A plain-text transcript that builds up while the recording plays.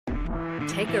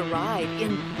Take a ride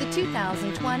in the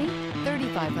 2020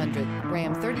 3500.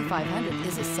 Ram 3500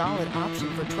 is a solid option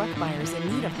for truck buyers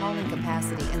in need of hauling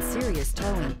capacity and serious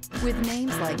towing. With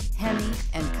names like Hemi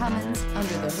and Cummins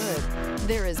under the hood,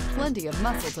 there is plenty of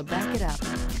muscle to back it up.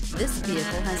 This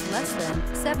vehicle has less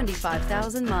than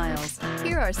 75,000 miles.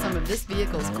 Here are some of this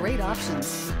vehicle's great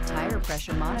options: tire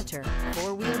pressure monitor,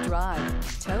 four-wheel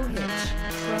drive, tow hitch,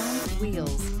 chrome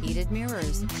wheels, heated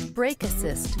mirrors, brake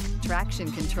assist,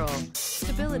 traction control,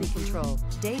 stability control,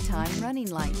 daytime running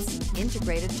lights,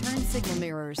 integrated turn signal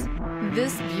mirrors.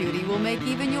 This beauty will make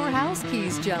even your house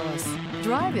keys jealous.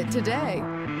 Drive it today.